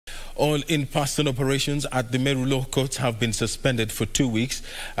All in-person operations at the Meru Law Court have been suspended for 2 weeks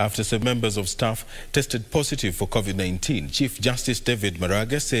after some members of staff tested positive for COVID-19. Chief Justice David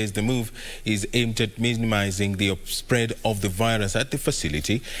Maraga says the move is aimed at minimizing the spread of the virus at the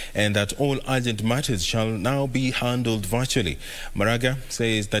facility and that all urgent matters shall now be handled virtually. Maraga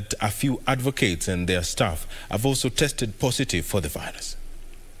says that a few advocates and their staff have also tested positive for the virus.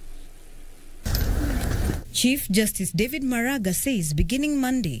 Chief Justice David Maraga says beginning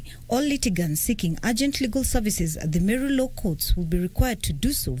Monday, all litigants seeking urgent legal services at the Meru Law Courts will be required to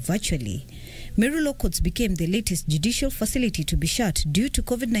do so virtually. Meru Law Courts became the latest judicial facility to be shut due to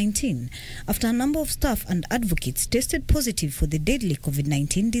COVID-19 after a number of staff and advocates tested positive for the deadly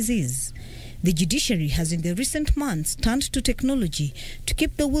COVID-19 disease. The judiciary has in the recent months turned to technology to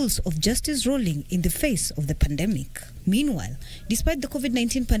keep the wheels of justice rolling in the face of the pandemic. Meanwhile, despite the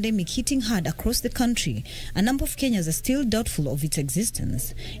COVID-19 pandemic hitting hard across the country, a number of Kenyans are still doubtful of its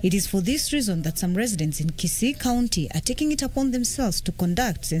existence. It is for this reason that some residents in KBC County are taking it upon themselves to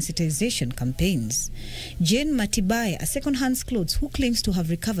conduct sensitization campaigns. Jane Matibae, a second-hand clothes who claims to have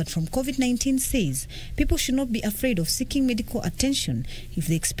recovered from COVID-19, says people should not be afraid of seeking medical attention if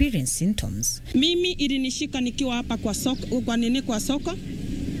they experience symptoms. Mimi ilinishika nikiwa hapa kwa soko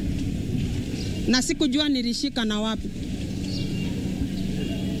na sikujua nilishika na wapi.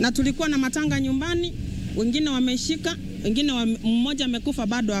 Na tulikuwa na matanga nyumbani, wengine wameshika, wengine mmoja amekufa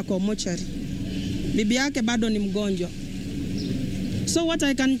bado ako mochari. Bibi yake bado ni mgonjwa. So what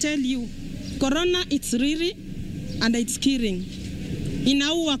I can tell you, corona it's really and it's killing.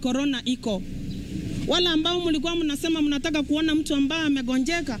 Inaua corona iko. Wala ambao mlikuwa mnasema mnataka kuona mtu ambaye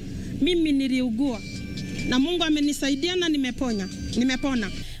amegonjeka, mimi niliugua. Na Mungu amenisaidia na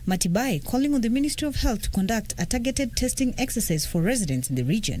nimepona. Matibae calling on the Ministry of Health to conduct a targeted testing exercise for residents in the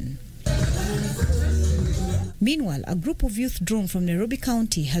region. Meanwhile, a group of youth drawn from Nairobi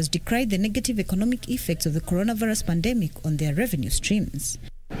County has decried the negative economic effects of the coronavirus pandemic on their revenue streams.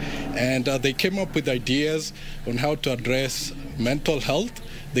 And they came up with ideas on how to address mental health.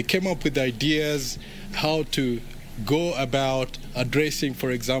 They came up with ideas how to go about addressing,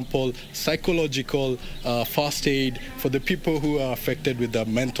 for example, psychological first aid for the people who are affected with the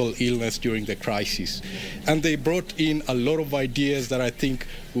mental illness during the crisis. And they brought in a lot of ideas that I think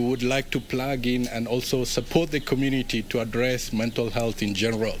we would like to plug in and also support the community to address mental health in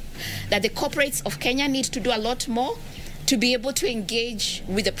general. That the corporates of Kenya need to do a lot more to be able to engage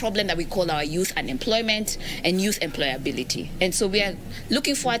with the problem that we call our youth unemployment and youth employability. And so we are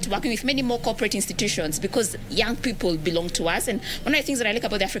looking forward to working with many more corporate institutions because young people belong to us. And one of the things that I like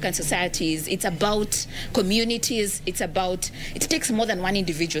about the African society is it's about communities, it takes more than one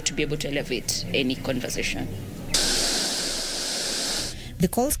individual to be able to elevate any conversation. The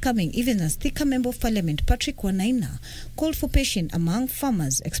calls coming even as Thika Member of Parliament Patrick Wanaina called for patience among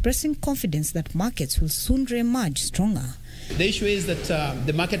farmers, expressing confidence that markets will soon re-emerge stronger. The issue is that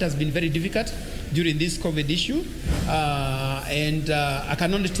the market has been very difficult during this COVID issue, and I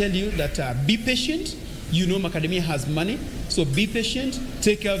can only tell you that be patient. You know macadamia has money, so be patient,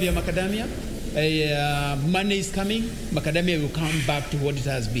 take care of your macadamia. Money is coming, macadamia will come back to what it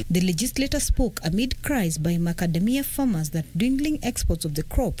has been. The legislator spoke amid cries by macadamia farmers that dwindling exports of the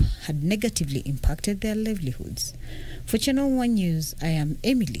crop had negatively impacted their livelihoods. For Channel 1 News, I am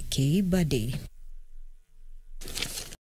Emily K. Bade.